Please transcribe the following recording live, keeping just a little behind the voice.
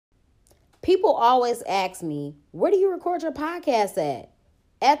People always ask me, where do you record your podcast at?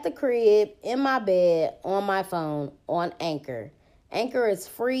 At the crib, in my bed, on my phone, on Anchor. Anchor is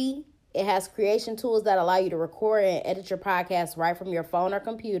free. It has creation tools that allow you to record and edit your podcast right from your phone or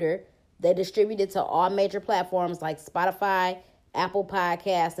computer. They distribute it to all major platforms like Spotify, Apple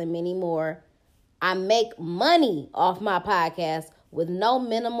Podcasts, and many more. I make money off my podcast with no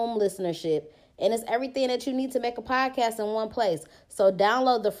minimum listenership. And it's everything that you need to make a podcast in one place. So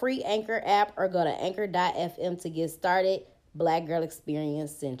download the free Anchor app or go to anchor.fm to get started. Black Girl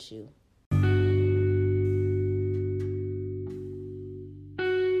Experience sent you.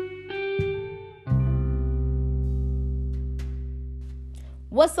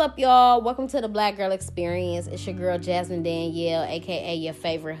 What's up, y'all? Welcome to the Black Girl Experience. It's your girl, Jasmine Danielle, a.k.a. your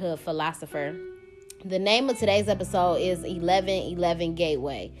favorite hood philosopher. The name of today's episode is 1111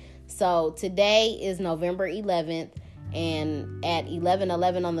 Gateway. So today is November 11th, and at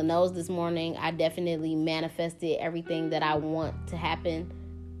 11:11 on the nose this morning, I definitely manifested everything that I want to happen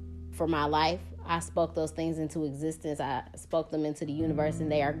for my life. I spoke those things into existence. I spoke them into the universe,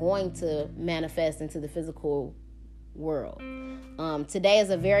 and they are going to manifest into the physical world. Today is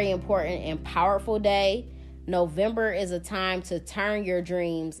a very important and powerful day. November is a time to turn your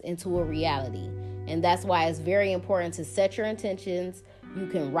dreams into a reality, and that's why it's very important to set your intentions. You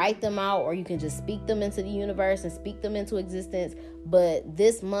can write them out, or you can just speak them into the universe and speak them into existence. But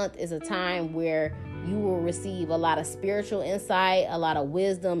this month is a time where you will receive a lot of spiritual insight, a lot of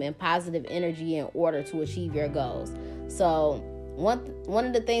wisdom and positive energy in order to achieve your goals. So one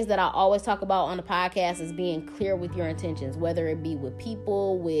of the things that I always talk about on the podcast is being clear with your intentions, whether it be with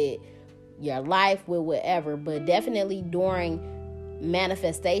people, with your life, with whatever. But definitely during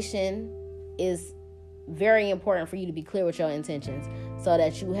manifestation is very important for you to be clear with your intentions so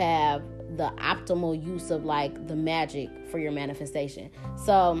that you have the optimal use of like the magic for your manifestation.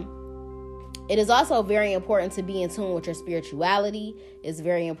 So it is also very important to be in tune with your spirituality. It's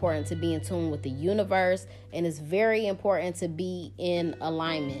very important to be in tune with the universe, and it's very important to be in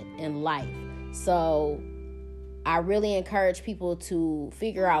alignment in life. So I really encourage people to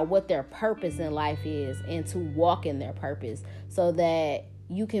figure out what their purpose in life is and to walk in their purpose so that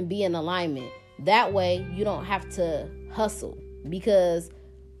you can be in alignment. That way, you don't have to hustle, because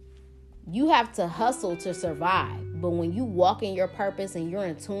you have to hustle to survive. But when you walk in your purpose and you're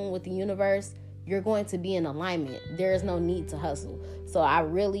in tune with the universe, you're going to be in alignment. There is no need to hustle. So I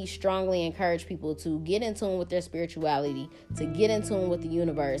really strongly encourage people to get in tune with their spirituality, to get in tune with the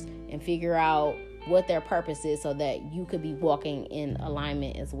universe, and figure out what their purpose is so that you could be walking in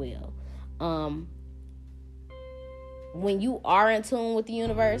alignment as well. When you are in tune with the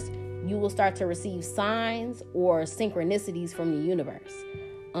universe, you will start to receive signs or synchronicities from the universe.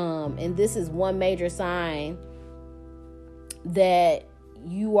 And this is one major sign that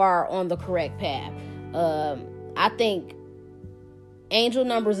you are on the correct path. I think angel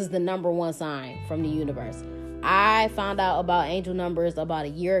numbers is the number one sign from the universe. I found out about angel numbers about a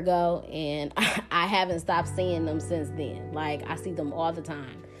year ago, and I haven't stopped seeing them since then. Like, I see them all the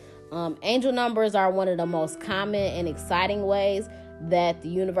time. Angel numbers are one of the most common and exciting ways that the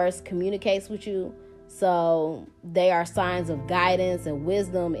universe communicates with you. So they are signs of guidance and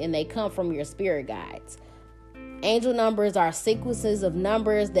wisdom, and they come from your spirit guides. Angel numbers are sequences of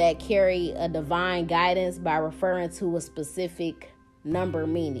numbers that carry a divine guidance by referring to a specific number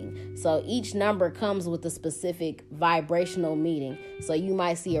meaning. So each number comes with a specific vibrational meaning. So you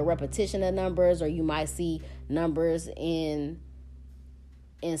might see a repetition of numbers, or you might see numbers in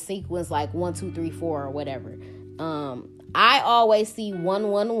sequence like 1, 2, 3, 4 or whatever. I always see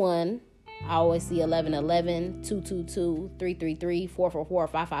 111. I always see 1111, 222, 333, 444,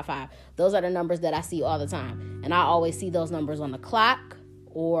 555. Those are the numbers that I see all the time. And I always see those numbers on the clock,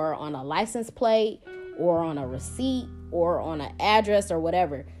 or on a license plate, or on a receipt, or on an address or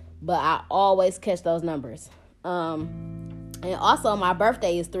whatever. But I always catch those numbers. And also my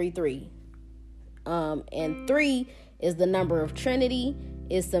birthday is 3-3. And 3 is the number of Trinity.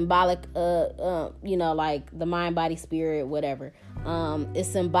 It's symbolic, like the mind, body, spirit, whatever. It's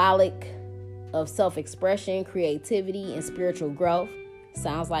symbolic of self-expression, creativity, and spiritual growth.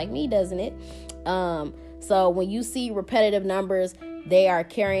 Sounds like me, doesn't it? So when you see repetitive numbers, they are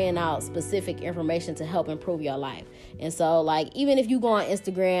carrying out specific information to help improve your life. And so, like, even if you go on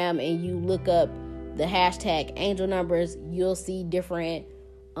Instagram and you look up the hashtag angel numbers, you'll see different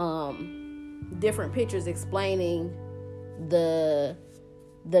pictures explaining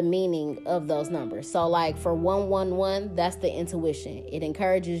the meaning of those numbers. So like for 111, that's the intuition. It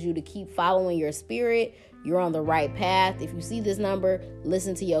encourages you to keep following your spirit. You're on the right path. If you see this number,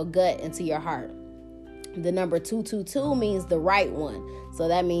 listen to your gut and to your heart. The number 222 means the right one. So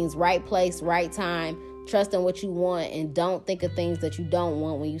that means right place, right time, trust in what you want, and don't think of things that you don't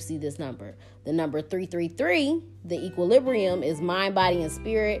want when you see this number. The number 333, the equilibrium, is mind, body, and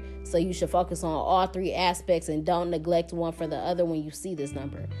spirit. So you should focus on all three aspects and don't neglect one for the other when you see this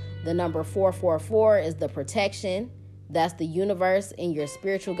number. The number 444 is the protection. That's the universe and your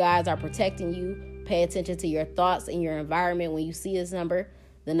spiritual guides are protecting you. Pay attention to your thoughts and your environment when you see this number.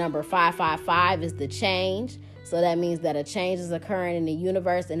 The number 555 is the change. So that means that a change is occurring in the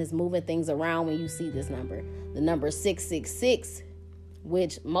universe and is moving things around when you see this number. The number 666,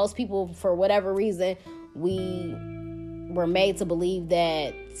 which most people, for whatever reason, we were made to believe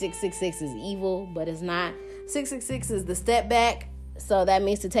that 666 is evil, but it's not. 666 is the step back. So that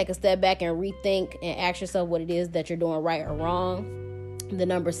means to take a step back and rethink and ask yourself what it is that you're doing right or wrong. The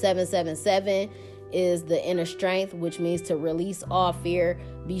number 777 is the inner strength, which means to release all fear,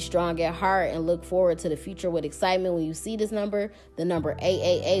 be strong at heart, and look forward to the future with excitement when you see this number. The number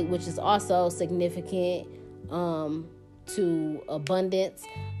 888, which is also significant to abundance.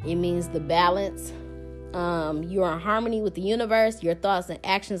 It means the balance. You're in harmony with the universe. Your thoughts and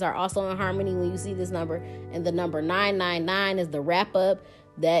actions are also in harmony when you see this number. And the number 999 is the wrap up.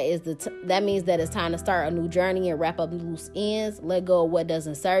 That means that it's time to start a new journey and wrap up loose ends, let go of what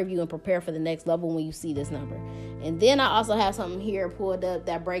doesn't serve you, and prepare for the next level when you see this number. And then I also have something here pulled up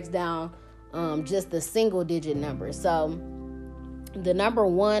that breaks down just the single digit numbers. So the number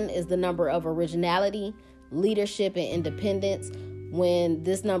 1 is the number of originality, leadership, and independence. When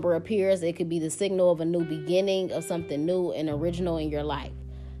this number appears, it could be the signal of a new beginning, of something new and original in your life.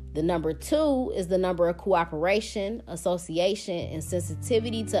 The number 2 is the number of cooperation, association, and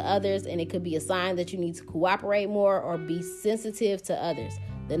sensitivity to others, and it could be a sign that you need to cooperate more or be sensitive to others.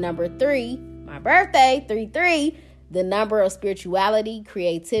 The number 3, my birthday, 33, the number of spirituality,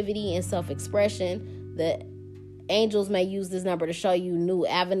 creativity, and self-expression. The angels may use this number to show you new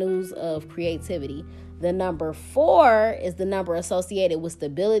avenues of creativity. The number 4 is the number associated with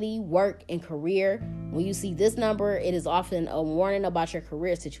stability, work, and career. When you see this number, it is often a warning about your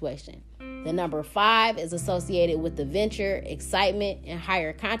career situation. The number 5 is associated with adventure, excitement, and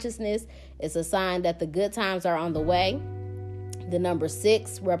higher consciousness. It's a sign that the good times are on the way. The number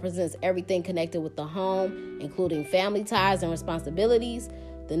 6 represents everything connected with the home, including family ties and responsibilities.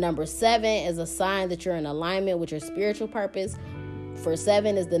 The number 7 is a sign that you're in alignment with your spiritual purpose. For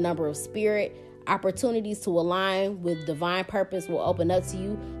 7 is the number of spirit. Opportunities to align with divine purpose will open up to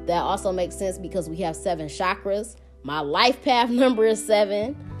you. That also makes sense because we have 7 chakras. My life path number is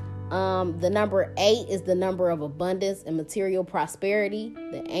 7. The number 8 is the number of abundance and material prosperity.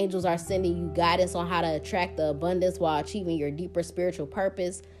 The angels are sending you guidance on how to attract the abundance while achieving your deeper spiritual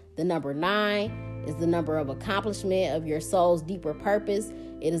purpose. The number 9 is the number of accomplishment of your soul's deeper purpose.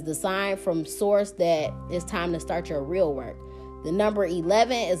 It is the sign from source that it's time to start your real work. The number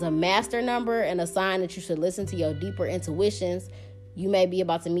 11 is a master number and a sign that you should listen to your deeper intuitions. You may be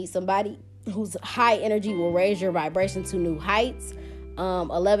about to meet somebody whose high energy will raise your vibration to new heights.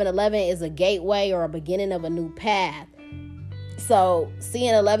 1111 is a gateway or a beginning of a new path. So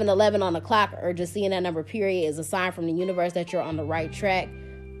seeing 1111 on the clock or just seeing that number period is a sign from the universe that you're on the right track.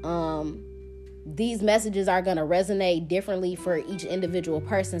 These messages are going to resonate differently for each individual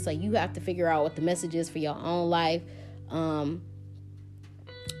person. So you have to figure out what the message is for your own life.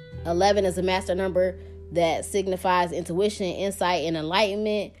 11 is a master number that signifies intuition, insight, and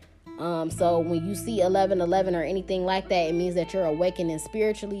enlightenment. So when you see 1111 or anything like that, it means that you're awakening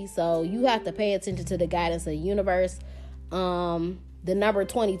spiritually. So you have to pay attention to the guidance of the universe. The number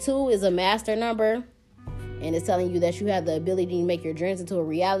 22 is a master number, and it's telling you that you have the ability to make your dreams into a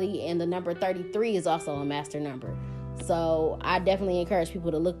reality. And the number 33 is also a master number. So I definitely encourage people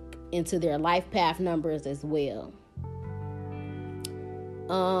to look into their life path numbers as well.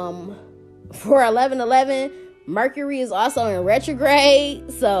 For 1111, Mercury is also in retrograde,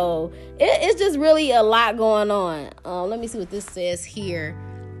 so it's just really a lot going on. Let me see what this says here.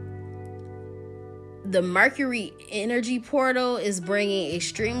 The Mercury energy portal is bringing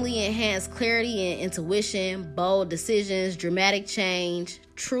extremely enhanced clarity and intuition, bold decisions, dramatic change,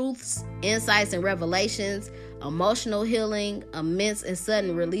 truths, insights, and revelations, emotional healing, immense and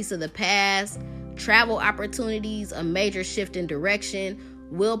sudden release of the past, travel opportunities, a major shift in direction,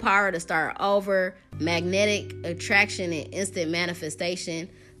 willpower to start over, magnetic attraction, and instant manifestation.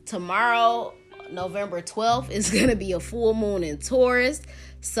 Tomorrow, November 12th, is going to be a full moon in Taurus.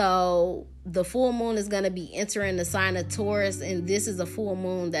 So the full moon is going to be entering the sign of Taurus, and this is a full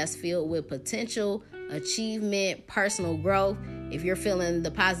moon that's filled with potential, achievement, personal growth. If you're feeling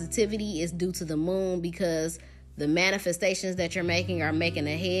the positivity, it's due to the moon because the manifestations that you're making are making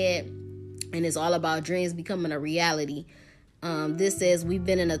ahead. and it's all about dreams becoming a reality. This says we've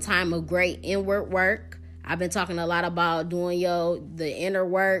been in a time of great inward work. I've been talking a lot about doing the inner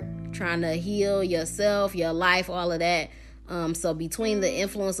work, trying to heal yourself, your life, all of that. So between the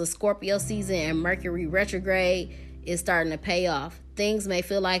influence of Scorpio season and Mercury retrograde, it's starting to pay off. Things may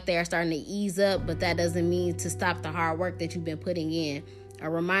feel like they are starting to ease up, but that doesn't mean to stop the hard work that you've been putting in. A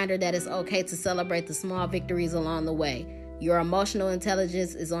reminder that it's okay to celebrate the small victories along the way. Your emotional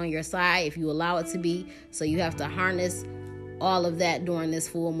intelligence is on your side if you allow it to be, so you have to harness all of that during this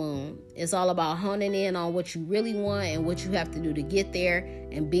full moon. It's all about honing in on what you really want and what you have to do to get there,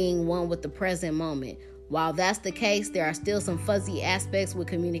 and being one with the present moment. While that's the case, there are still some fuzzy aspects with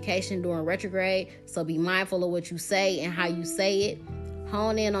communication during retrograde, so be mindful of what you say and how you say it.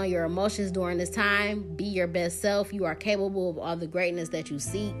 Hone in on your emotions during this time. Be your best self. You are capable of all the greatness that you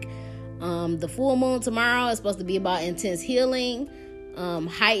seek. The full moon tomorrow is supposed to be about intense healing,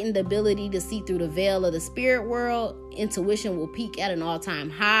 heightened ability to see through the veil of the spirit world. Intuition will peak at an all-time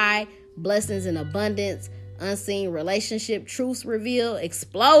high. Blessings in abundance. Unseen relationship truths revealed.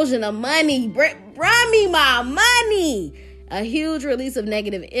 Explosion of money. Run me my money. A huge release of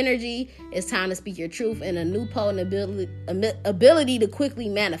negative energy. It's time to speak your truth, and a new potent ability to quickly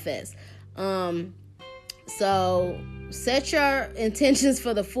manifest. So set your intentions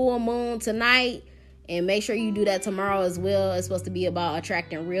for the full moon tonight, and make sure you do that tomorrow as well. It's supposed to be about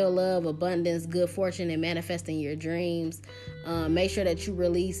attracting real love, abundance, good fortune, and manifesting your dreams. Make sure that you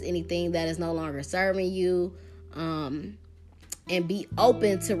release anything that is no longer serving you, and be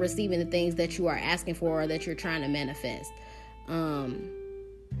open to receiving the things that you are asking for or that you're trying to manifest.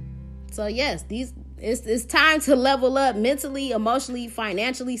 So yes, it's time to level up mentally, emotionally,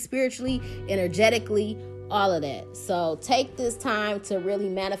 financially, spiritually, energetically, all of that. So take this time to really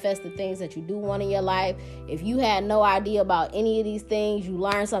manifest the things that you do want in your life. If you had no idea about any of these things, you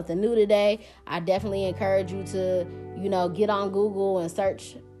learned something new today, I definitely encourage you to, get on Google and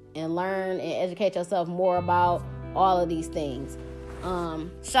search and learn and educate yourself more about all of these things.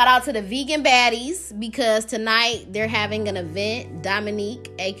 Shout out to the Vegan Baddies, because tonight they're having an event.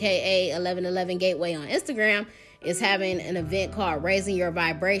 Dominique, aka 1111 Gateway on Instagram, is having an event called Raising Your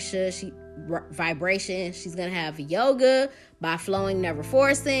Vibration. She's gonna have yoga by flowing, never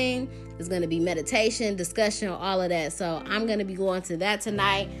forcing. There's gonna be meditation, discussion, all of that. So I'm gonna be going to that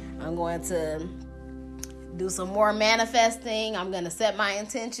tonight. I'm going to do some more manifesting. I'm gonna set my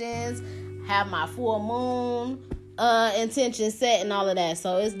intentions, have my full moon intention set, and all of that.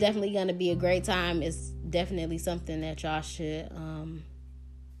 So it's definitely gonna be a great time. It's definitely something that y'all should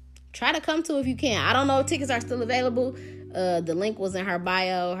try to come to if you can. I don't know if tickets are still available. The link was in her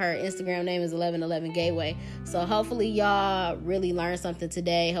bio. Her Instagram name is 1111 Gateway. So hopefully y'all really learned something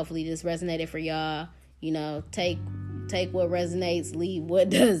today. Hopefully this resonated for y'all. Take what resonates, leave what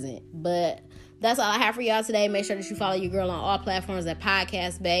doesn't. But that's all I have for y'all today. Make sure that you follow your girl on all platforms at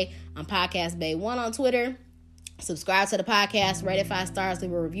Podcast Bay. I'm Podcast Bay 1 on Twitter. Subscribe to the podcast, rate it 5 stars,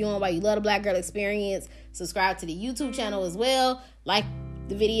 leave a review on why you love the Black Girl Experience. Subscribe to the YouTube channel as well. Like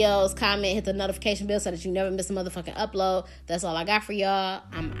the videos, comment, hit the notification bell so that you never miss a motherfucking upload. That's all I got for y'all.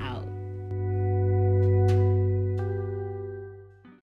 I'm out.